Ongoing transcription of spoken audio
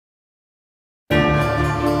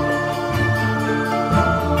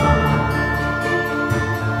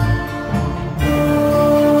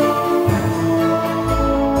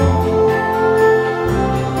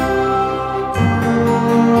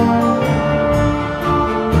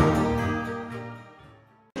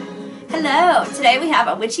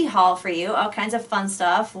have a witchy haul for you. All kinds of fun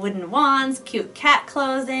stuff. Wooden wands, cute cat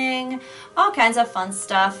clothing, all kinds of fun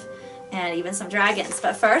stuff, and even some dragons.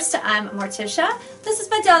 But first, I'm Morticia. This is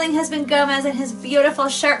my darling husband Gomez and his beautiful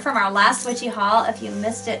shirt from our last witchy haul. If you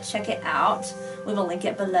missed it, check it out. We will link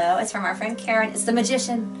it below. It's from our friend Karen. It's the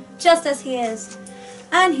magician, just as he is.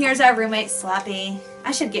 And here's our roommate Slappy.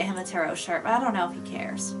 I should get him a tarot shirt, but I don't know if he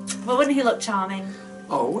cares. But wouldn't he look charming?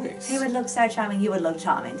 Always. He would look so charming. You would look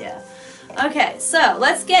charming, dear. Okay, so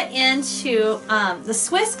let's get into the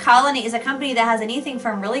Swiss Colony is a company that has anything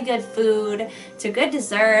from really good food to good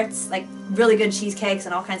desserts, like really good cheesecakes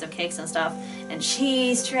and all kinds of cakes and stuff, and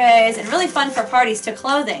cheese trays, and really fun for parties, to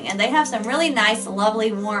clothing. And they have some really nice,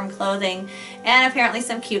 lovely, warm clothing, and apparently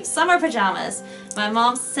some cute summer pajamas. My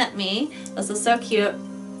mom sent me. This is so cute.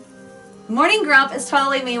 Morning Grump is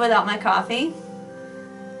totally me without my coffee.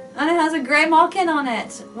 And it has a gray malkin on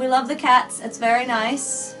it. We love the cats. It's very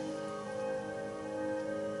nice.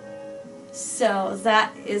 So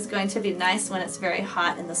that is going to be nice when it's very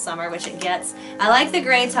hot in the summer, which it gets. I like the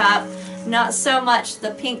gray top, not so much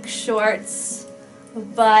the pink shorts,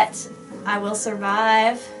 but I will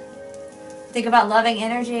survive. Think about loving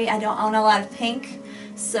energy. I don't own a lot of pink,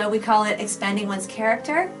 so we call it expanding one's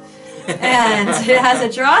character. And it has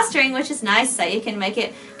a drawstring, which is nice, so you can make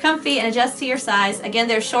it comfy and adjust to your size. Again,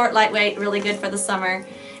 they're short, lightweight, really good for the summer.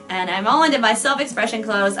 And I'm all into my self-expression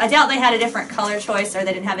clothes. I doubt they had a different color choice, or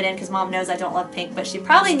they didn't have it in, because Mom knows I don't love pink, but she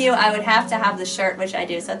probably knew I would have to have the shirt, which I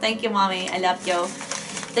do. So thank you, Mommy. I love you.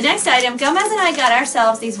 The next item, Gomez and I got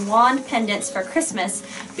ourselves these wand pendants for Christmas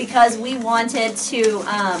because we wanted to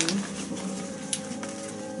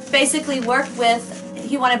basically work with,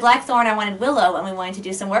 he wanted Blackthorn, I wanted Willow, and we wanted to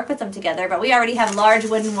do some work with them together, but we already have large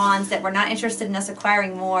wooden wands that we're not interested in us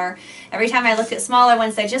acquiring more. Every time I looked at smaller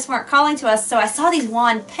ones, they just weren't calling to us, so I saw these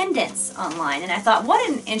wand pendants online, and I thought, what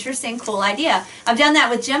an interesting, cool idea. I've done that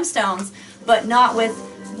with gemstones, but not with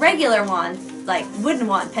regular wand, like wooden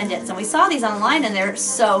wand pendants, and we saw these online, and they're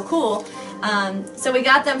so cool. So we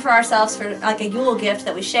got them for ourselves for like a Yule gift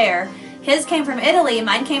that we share. His came from Italy,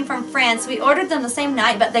 mine came from France. We ordered them the same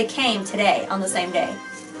night, but they came today on the same day.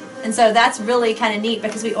 And so that's really kind of neat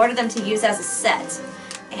because we ordered them to use as a set.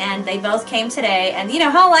 And they both came today. And you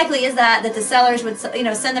know, how likely is that the sellers would, you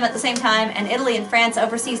know, send them at the same time? And Italy and France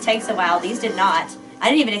overseas takes a while. These did not. I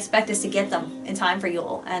didn't even expect us to get them in time for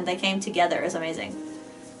Yule. And they came together. It was amazing.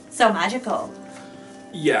 So magical.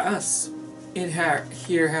 Yes. It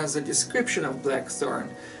here has a description of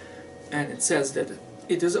Blackthorn. And it says that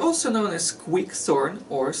it is also known as quickthorn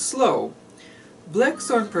or slow.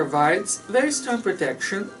 Blackthorn provides very strong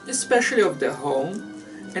protection, especially of the home,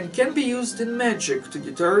 and can be used in magic to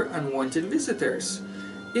deter unwanted visitors.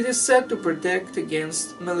 It is said to protect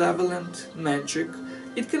against malevolent magic.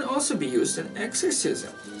 It can also be used in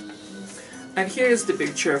exorcism. And here is the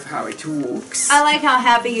picture of how it works. I like how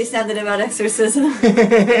happy you sounded about exorcism.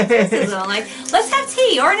 Exorcism, like, let's have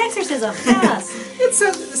tea or an exorcism. Yes. It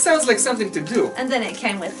sounds like something to do. And then it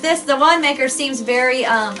came with this. The wand maker seems very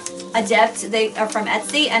adept. They are from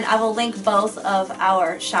Etsy, and I will link both of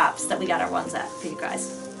our shops that we got our wands at for you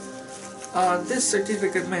guys. This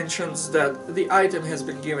certificate mentions that the item has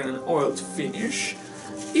been given an oiled finish.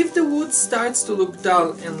 If the wood starts to look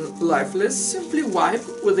dull and lifeless, simply wipe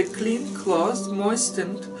with a clean cloth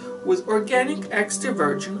moistened with organic extra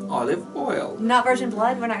virgin olive oil. Not virgin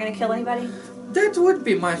blood? We're not going to kill anybody? That would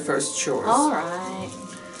be my first choice. Alright.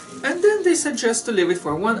 And then they suggest to leave it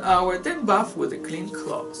for 1 hour, then buff with a clean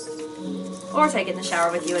cloth. Or take it in the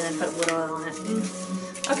shower with you and then put wood oil on it.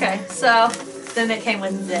 Okay, so then it came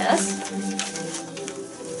with this.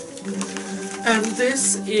 And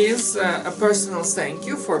this is a personal thank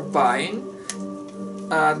you for buying.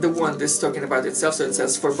 The one that's talking about itself, so it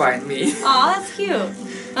says for buying me. Aw, that's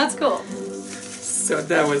cute. That's cool. So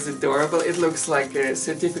that was adorable. It looks like a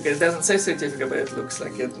certificate. It doesn't say certificate, but it looks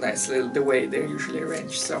like a nice little, the way they're usually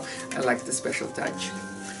arranged. So I like the special touch.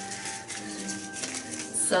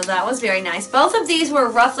 So that was very nice. Both of these were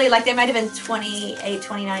roughly, like they might have been $28,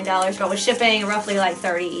 $29, but with shipping, roughly like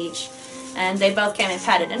 $30 each. And they both came in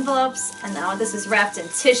padded envelopes. And now this is wrapped in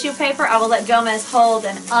tissue paper. I will let Gomez hold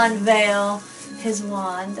and unveil his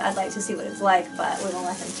wand. I'd like to see what it's like, but we won't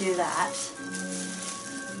let him do that.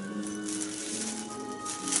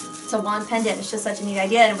 It's a wand pendant. It's just such a neat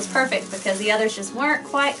idea, and it was perfect because the others just weren't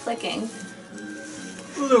quite clicking.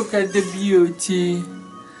 Look at the beauty.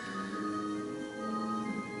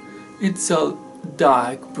 It's all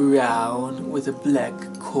dark brown with a black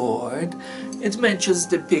cord. It matches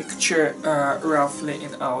the picture roughly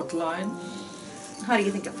in outline. How do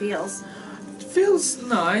you think it feels? It feels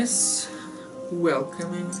nice.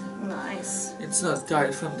 welcoming. Nice. It's not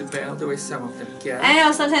tied from the mail the way some of them get. I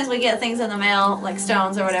know sometimes we get things in the mail, like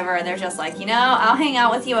stones or whatever, and they're just like, you know, I'll hang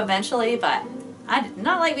out with you eventually, but I did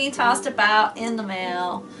not like being tossed about in the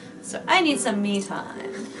mail, so I need some me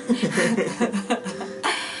time.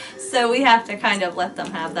 So we have to kind of let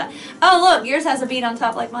them have that. Oh, look, yours has a bead on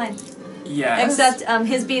top like mine. Yes. Except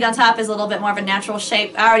his bead on top is a little bit more of a natural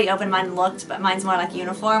shape. I already opened mine and looked, but mine's more like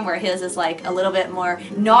uniform, where his is like a little bit more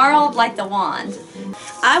gnarled like the wand.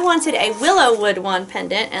 I wanted a willow wood wand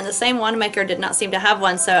pendant, and the same wand maker did not seem to have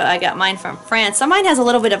one, so I got mine from France. So mine has a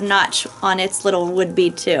little bit of notch on its little wood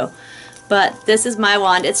bead too. But this is my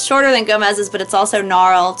wand. It's shorter than Gomez's, but it's also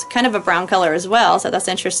gnarled, kind of a brown color as well, so that's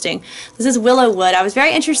interesting. This is willow wood. I was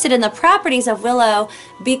very interested in the properties of willow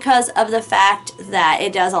because of the fact that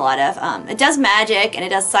it does a lot of, it does magic and it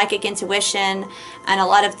does psychic intuition and a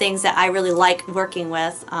lot of things that I really like working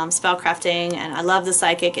with, spellcrafting, and I love the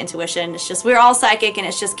psychic intuition. It's just, we're all psychic and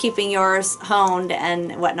it's just keeping yours honed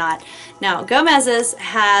and whatnot. Now, Gomez's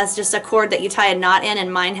has just a cord that you tie a knot in,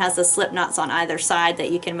 and mine has the slip knots on either side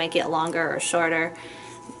that you can make it longer or shorter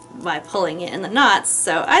by pulling it in the knots.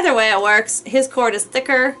 So either way it works. His cord is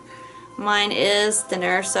thicker, mine is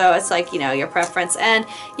thinner, so it's like, you know, your preference. And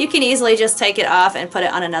you can easily just take it off and put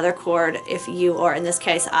it on another cord if you, or in this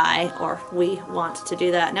case I, or we want to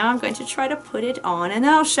do that. Now I'm going to try to put it on, and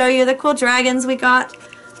I'll show you the cool dragons we got.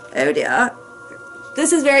 Oh dear.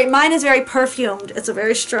 This is mine is very perfumed. It's a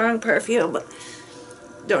very strong perfume.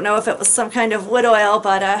 Don't know if it was some kind of wood oil,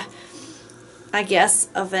 but I guess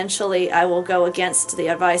eventually I will go against the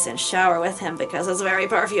advice and shower with him because it's very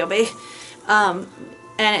perfumey. And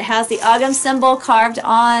it has the Ogham symbol carved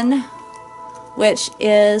on, which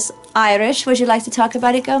is Irish. Would you like to talk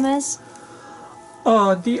about it, Gomez?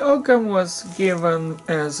 The Ogham was given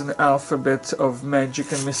as an alphabet of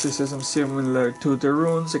magic and mysticism similar to the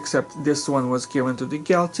runes, except this one was given to the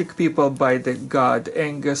Celtic people by the god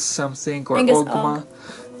Angus something, or Angus Ogma.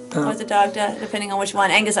 Or the dog, depending on which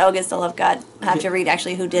one. Angus Og is the love god. I have to read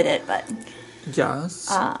actually who did it, but...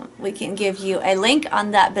 Yes. We can give you a link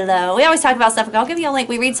on that below. We always talk about stuff, I'll give you a link.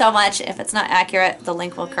 We read so much, if it's not accurate, the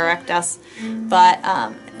link will correct us. But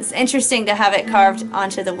it's interesting to have it carved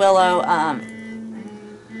onto the willow.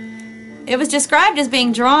 It was described as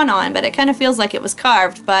being drawn on, but it kind of feels like it was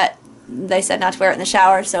carved, but they said not to wear it in the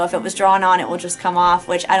shower, so if it was drawn on, it will just come off,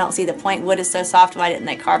 which I don't see the point. Wood is so soft, why didn't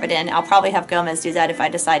they carve it in? I'll probably have Gomez do that if I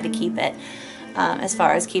decide to keep it. As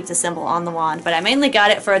far as keep the symbol on the wand, but I mainly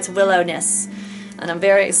got it for its willowness, and I'm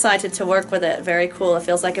very excited to work with it. Very cool. It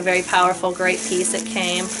feels like a very powerful, great piece. It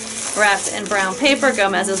came wrapped in brown paper.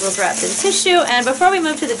 Gomez's was wrapped in tissue. And before we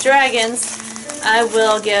move to the dragons, I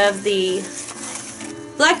will give the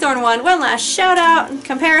Blackthorn one last shout out and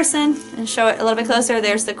comparison and show it a little bit closer.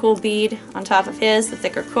 There's the cool bead on top of his, the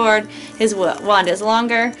thicker cord. His wand is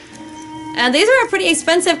longer. And these are pretty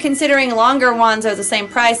expensive considering longer wands are the same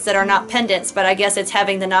price that are not pendants, but I guess it's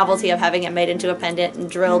having the novelty of having it made into a pendant and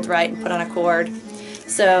drilled right and put on a cord.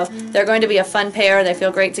 So they're going to be a fun pair. They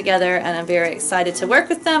feel great together, and I'm very excited to work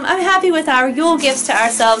with them. I'm happy with our Yule gifts to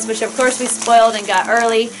ourselves, which of course we spoiled and got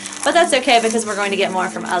early, but that's okay because we're going to get more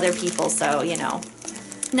from other people, so you know.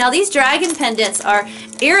 Now these dragon pendants are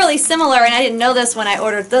eerily similar, and I didn't know this when I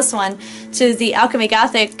ordered this one, to the Alchemy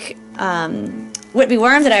Gothic Whitby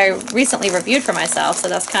worm that I recently reviewed for myself, so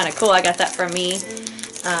that's kind of cool. I got that from me.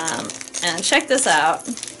 And check this out.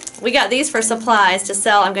 We got these for supplies to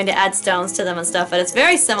sell. I'm going to add stones to them and stuff, but it's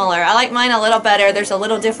very similar. I like mine a little better. There's a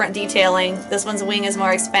little different detailing. This one's wing is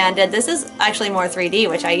more expanded. This is actually more 3D,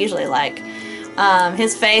 which I usually like.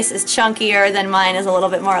 His face is chunkier than mine, is a little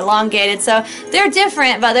bit more elongated. So they're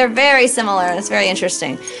different, but they're very similar. It's very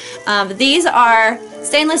interesting. These are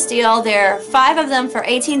stainless steel. There are 5 of them for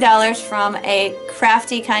 $18 from a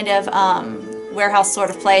crafty kind of warehouse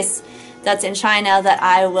sort of place that's in China that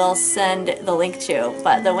I will send the link to.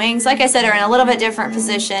 But the wings, like I said, are in a little bit different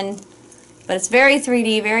position, but it's very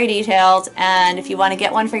 3D, very detailed, and if you want to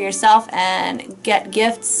get one for yourself and get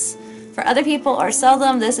gifts for other people or sell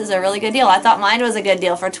them, this is a really good deal. I thought mine was a good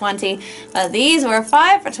deal for 20, but these were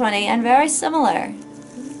 5 for 20 and very similar.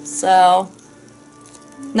 So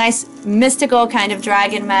nice mystical kind of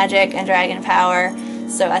dragon magic and dragon power.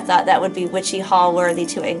 So I thought that would be Witchy haul worthy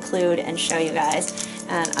to include and show you guys.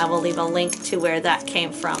 And I will leave a link to where that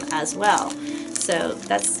came from as well. So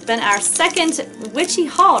that's been our second Witchy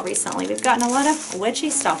haul recently. We've gotten a lot of witchy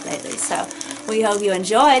stuff lately. So we hope you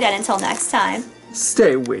enjoyed, and until next time,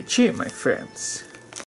 stay witchy, my friends.